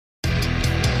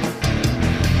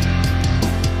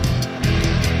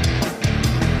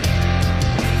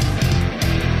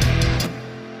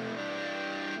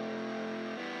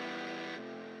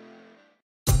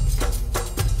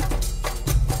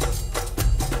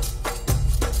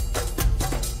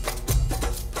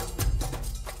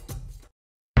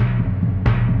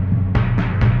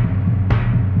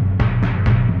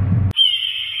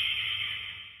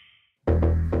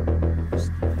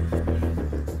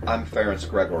I'm Ferenc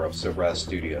Gregor of Sobraz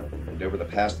Studio, and over the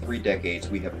past 3 decades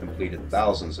we have completed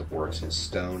thousands of works in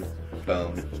stone,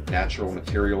 bone, natural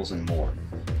materials, and more,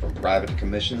 from private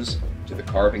commissions to the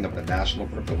carving of the National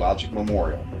Cryptologic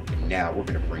Memorial, and now we're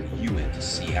going to bring you in to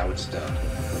see how it's done.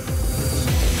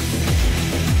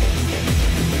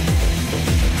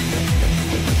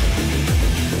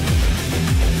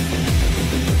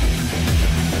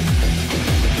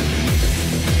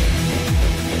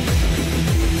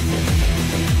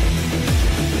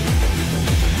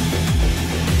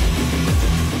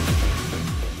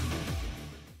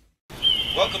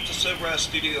 Welcome to Sobraz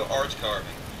Studio Arts Carving.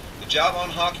 The Javan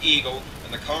hawk eagle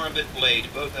and the Karambit blade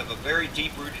both have a very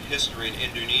deep-rooted history in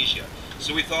Indonesia,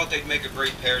 so we thought they'd make a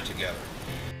great pair together.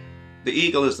 The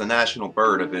eagle is the national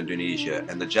bird of Indonesia,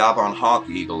 and the Javan hawk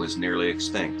eagle is nearly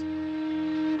extinct.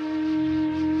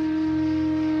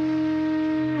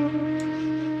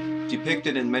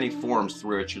 Depicted in many forms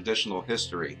through a traditional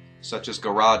history, such as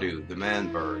Garadu, the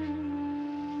man bird,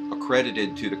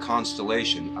 accredited to the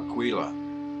constellation Aquila.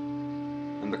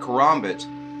 And the Karambit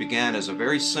began as a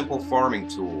very simple farming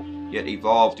tool, yet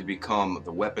evolved to become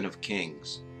the weapon of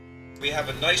kings. We have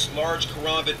a nice large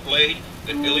Karambit blade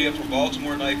that Ilya from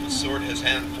Baltimore Knife and Sword has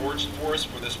hand forged for us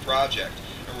for this project,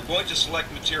 and we're going to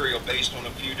select material based on a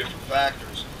few different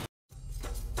factors.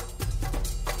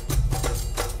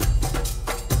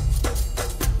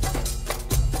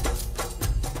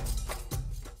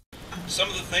 Some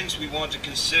of the things we want to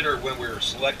consider when we're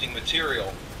selecting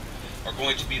material are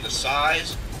going to be the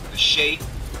size, the shape,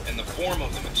 and the form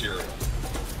of the material.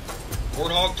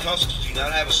 Warthog tusks do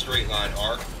not have a straight line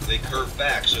arc, they curve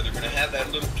back, so they're going to have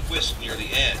that little twist near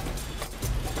the end.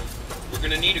 We're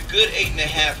going to need a good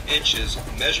 8.5 inches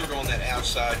measured on that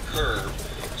outside curve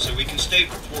so we can stay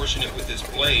proportionate with this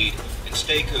blade and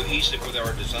stay cohesive with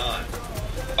our design.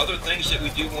 Other things that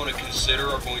we do want to consider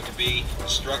are going to be the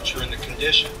structure and the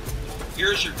condition.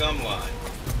 Here's your gum line.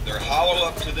 They're hollow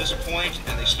up to this point,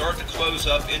 and they start to close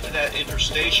up into that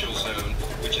interstitial zone,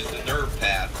 which is the nerve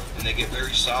path, and they get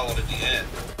very solid at the end.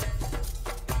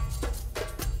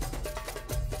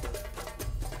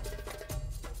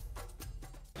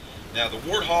 Now, the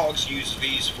warthogs use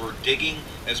these for digging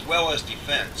as well as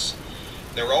defense.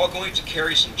 They're all going to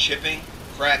carry some chipping,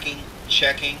 cracking,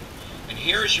 checking, and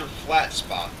here's your flat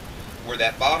spot, where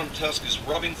that bottom tusk is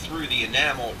rubbing through the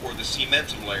enamel, or the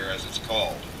cementum layer as it's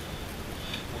called.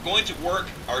 We're going to work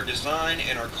our design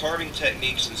and our carving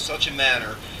techniques in such a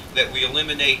manner that we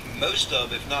eliminate most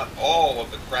of, if not all,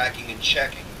 of the cracking and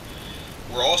checking.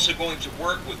 We're also going to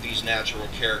work with these natural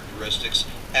characteristics,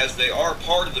 as they are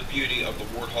part of the beauty of the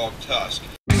warthog tusk.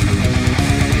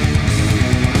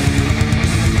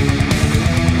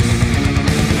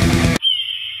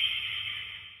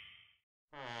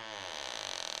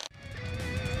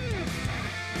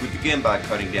 We begin by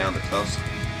cutting down the tusk.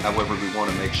 However, we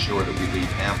want to make sure that we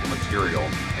leave ample material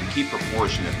and keep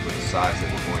proportionate with the size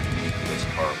that we're going to need for this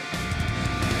carving.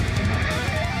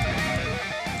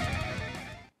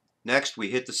 Next,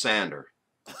 we hit the sander.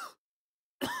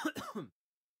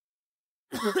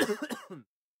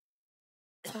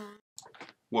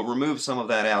 We'll remove some of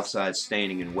that outside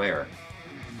staining and wear.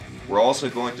 We're also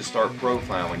going to start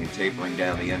profiling and tapering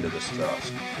down the end of this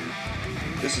tusk.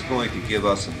 This is going to give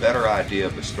us a better idea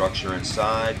of the structure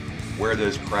inside, where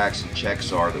those cracks and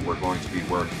checks are that we're going to be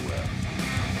working with.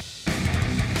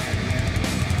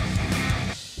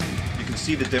 You can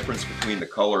see the difference between the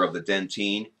color of the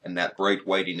dentine and that bright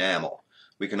white enamel.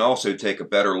 We can also take a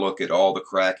better look at all the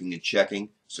cracking and checking,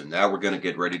 so now we're going to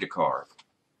get ready to carve.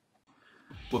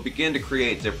 We'll begin to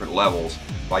create different levels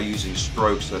by using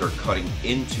strokes that are cutting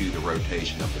into the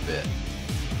rotation of the bit.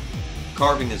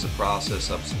 Carving is a process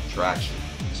of subtraction,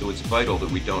 so it's vital that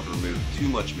we don't remove too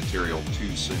much material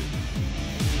too soon.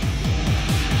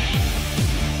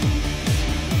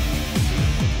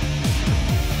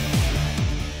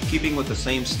 Keeping with the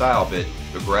same style bit,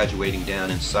 but graduating down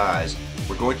in size,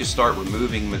 we're going to start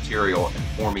removing material and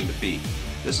forming the beak.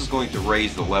 This is going to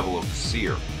raise the level of the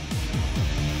sear.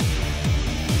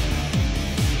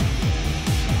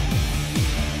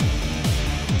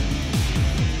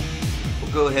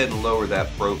 We'll go ahead and lower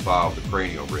that profile of the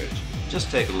cranial ridge.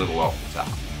 Just take a little off the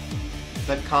top.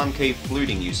 That concave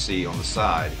fluting you see on the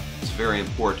side is very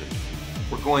important.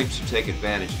 We're going to take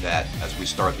advantage of that as we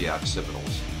start the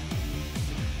occipitals.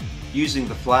 Using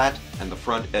the flat and the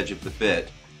front edge of the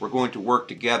bit, we're going to work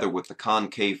together with the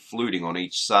concave fluting on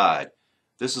each side.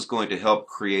 This is going to help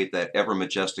create that ever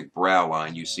majestic brow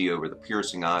line you see over the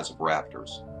piercing eyes of raptors.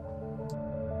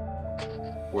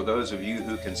 For those of you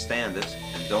who can stand it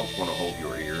and don't want to hold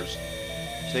your ears,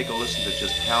 take a listen to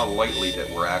just how lightly that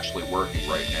we're actually working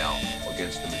right now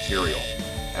against the material.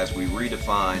 as we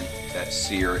redefine that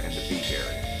sear and the beak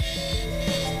area.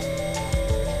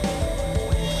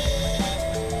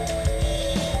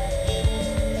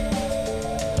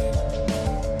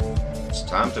 It's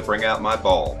time to bring out my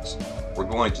bulbs. We're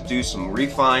going to do some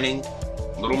refining,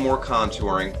 a little more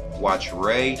contouring. Watch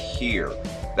right here.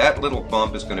 That little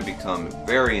bump is going to become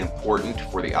very important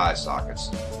for the eye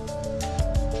sockets.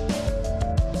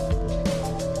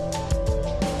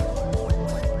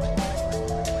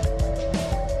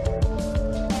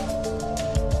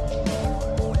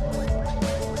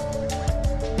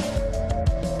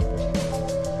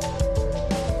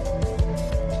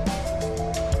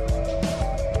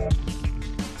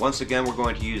 Once again, we're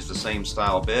going to use the same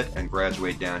style bit and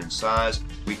graduate down in size.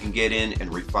 We can get in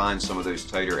and refine some of those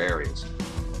tighter areas.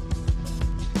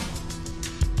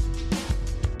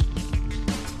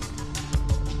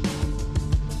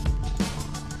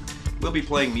 We'll be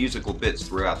playing musical bits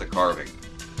throughout the carving,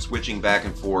 switching back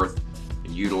and forth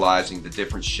and utilizing the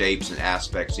different shapes and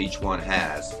aspects each one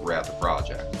has throughout the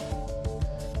project.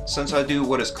 Since I do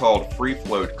what is called free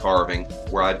float carving,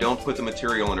 where I don't put the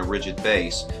material in a rigid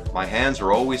base, my hands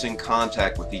are always in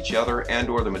contact with each other and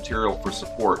or the material for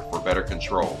support for better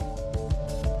control.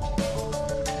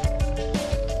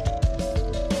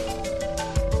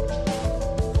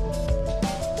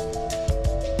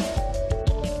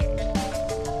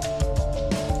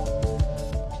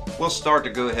 We'll start to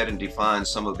go ahead and define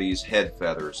some of these head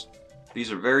feathers.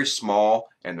 These are very small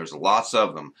and there's lots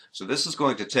of them, so this is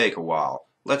going to take a while.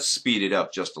 Let's speed it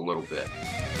up just a little bit.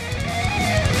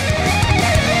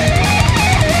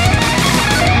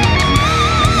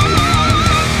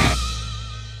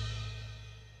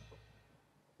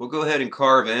 We'll go ahead and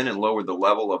carve in and lower the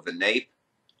level of the nape,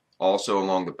 also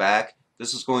along the back.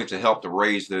 This is going to help to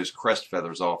raise those crest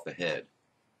feathers off the head.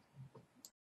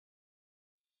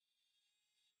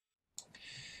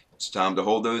 It's time to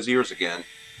hold those ears again,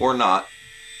 or not.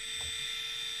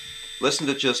 Listen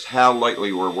to just how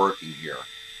lightly we're working here.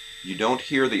 You don't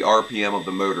hear the RPM of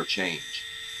the motor change.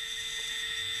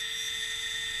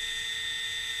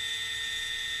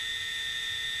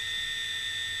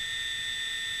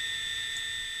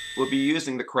 We'll be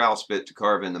using the Krause bit to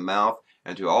carve in the mouth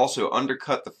and to also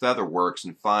undercut the feather works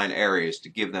in fine areas to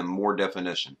give them more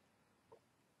definition.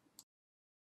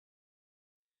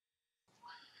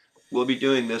 We'll be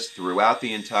doing this throughout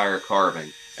the entire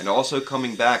carving and also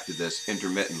coming back to this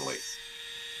intermittently.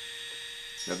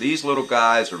 Now these little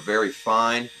guys are very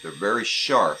fine, they're very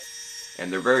sharp,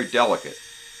 and they're very delicate.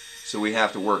 So we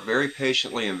have to work very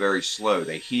patiently and very slow.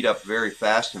 They heat up very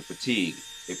fast and fatigue.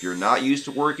 If you're not used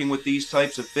to working with these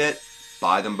types of bit,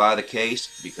 buy them by the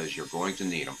case because you're going to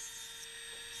need them.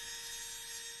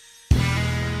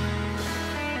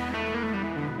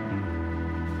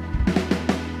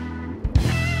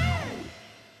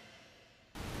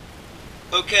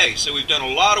 Okay, so we've done a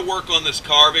lot of work on this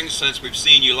carving since we've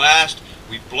seen you last.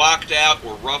 We've blocked out,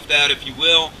 or roughed out if you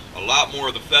will, a lot more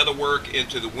of the feather work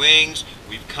into the wings.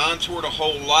 We've contoured a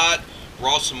whole lot,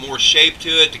 brought some more shape to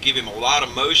it to give him a lot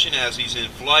of motion as he's in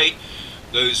flight.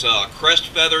 Those crest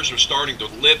feathers are starting to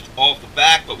lift off the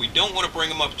back, but we don't want to bring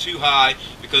them up too high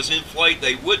because in flight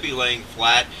they would be laying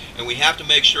flat, and we have to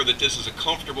make sure that this is a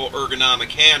comfortable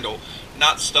ergonomic handle,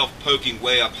 not stuff poking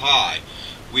way up high.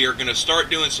 We are going to start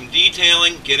doing some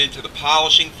detailing, get into the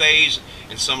polishing phase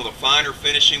and some of the finer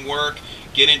finishing work,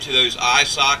 get into those eye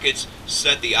sockets,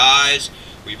 set the eyes.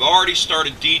 We've already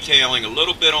started detailing a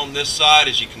little bit on this side,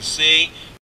 as you can see.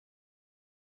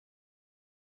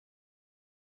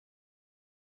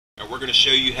 And we're going to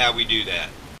show you how we do that.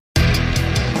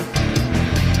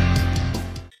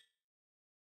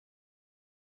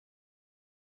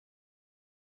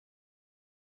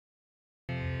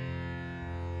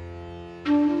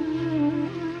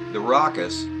 The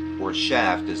rachis, or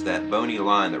shaft, is that bony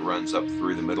line that runs up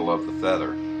through the middle of the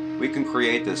feather. We can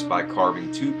create this by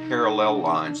carving two parallel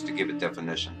lines to give it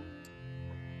definition.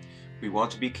 We want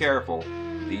to be careful,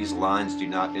 these lines do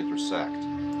not intersect.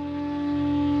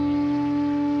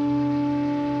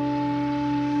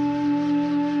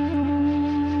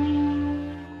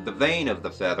 The vein of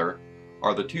the feather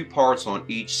are the two parts on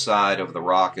each side of the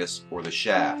rachis or the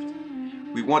shaft.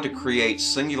 We want to create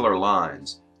singular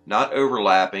lines, not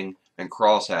overlapping and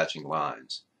cross-hatching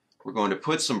lines. We're going to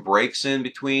put some breaks in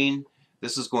between.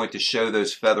 This is going to show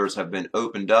those feathers have been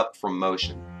opened up from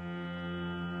motion.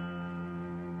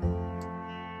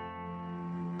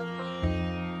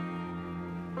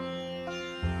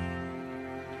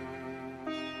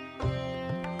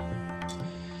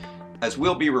 As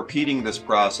we'll be repeating this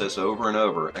process over and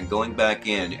over and going back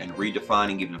in and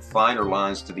redefining even finer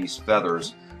lines to these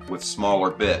feathers with smaller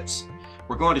bits,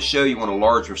 we're going to show you on a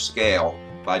larger scale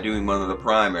by doing one of the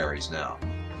primaries now.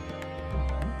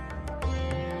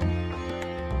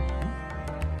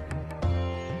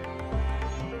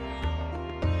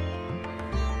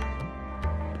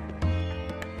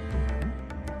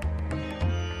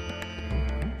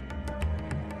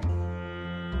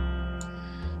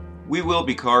 We will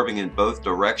be carving in both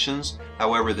directions,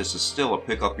 however this is still a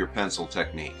pick up your pencil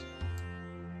technique.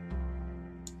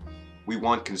 We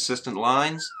want consistent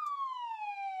lines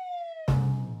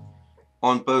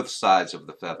on both sides of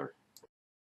the feather.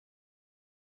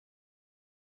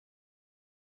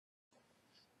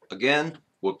 Again,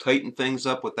 we'll tighten things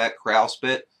up with that crouse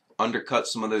bit, undercut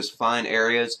some of those fine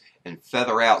areas, and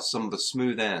feather out some of the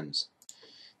smooth ends.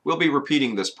 We'll be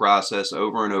repeating this process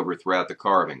over and over throughout the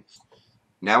carving.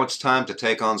 Now it's time to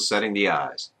take on setting the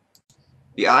eyes.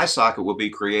 The eye socket will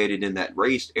be created in that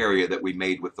raised area that we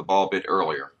made with the ball bit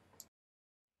earlier.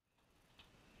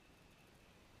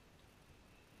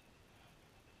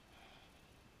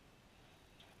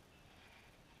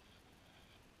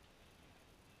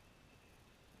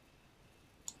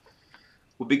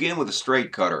 We'll begin with a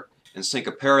straight cutter and sink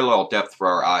a parallel depth for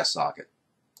our eye socket.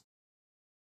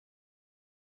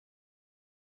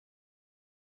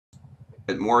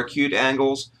 At more acute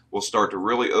angles, we'll start to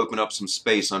really open up some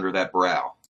space under that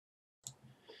brow.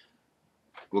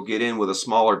 We'll get in with a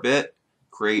smaller bit,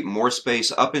 create more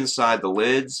space up inside the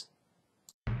lids.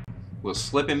 We'll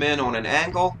slip him in on an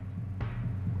angle,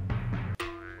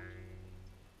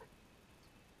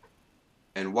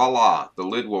 and voila, the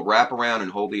lid will wrap around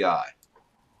and hold the eye.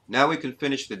 Now we can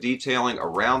finish the detailing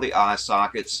around the eye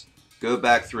sockets, go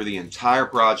back through the entire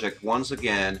project once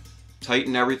again,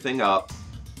 tighten everything up,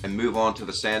 and move on to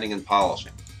the sanding and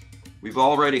polishing. We've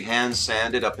already hand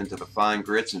sanded up into the fine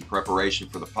grits in preparation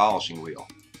for the polishing wheel.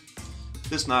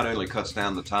 This not only cuts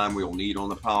down the time we'll need on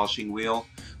the polishing wheel,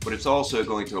 but it's also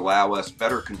going to allow us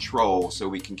better control so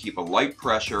we can keep a light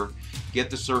pressure, get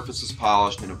the surfaces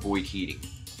polished, and avoid heating.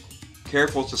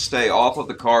 Careful to stay off of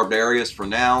the carved areas for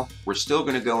now. We're still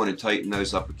going to go in and tighten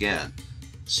those up again.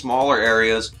 Smaller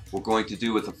areas we're going to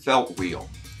do with a felt wheel.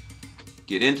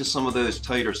 Get into some of those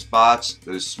tighter spots,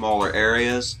 those smaller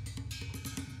areas.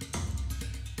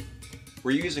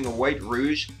 We're using a white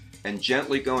rouge and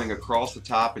gently going across the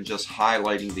top and just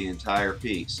highlighting the entire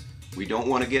piece. We don't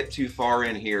want to get too far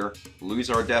in here, lose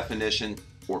our definition,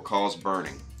 or cause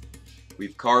burning.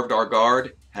 We've carved our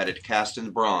guard, had it cast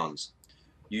in bronze.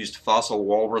 Used fossil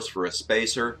walrus for a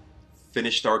spacer,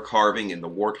 finished our carving in the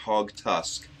warthog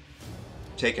tusk.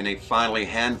 Taken a finely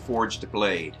hand-forged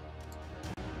blade.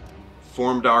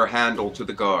 Formed our handle to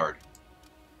the guard.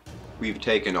 We've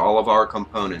taken all of our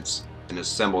components and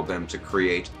assembled them to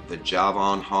create the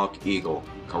Javan Hawk Eagle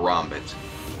Karambit.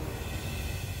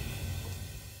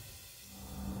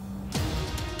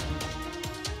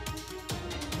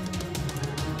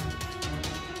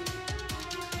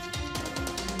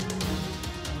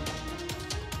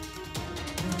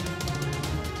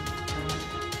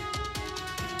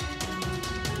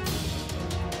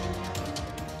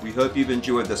 We hope you've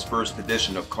enjoyed this first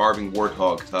edition of Carving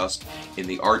Warthog Tusk in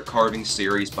the Art Carving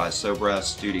series by Sobraz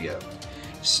Studio.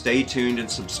 Stay tuned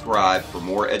and subscribe for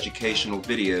more educational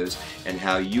videos and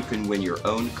how you can win your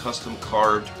own custom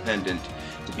carved pendant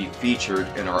to be featured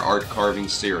in our art carving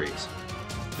series.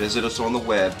 Visit us on the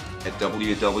web at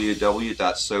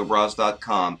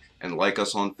www.sobraz.com and like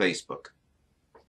us on Facebook.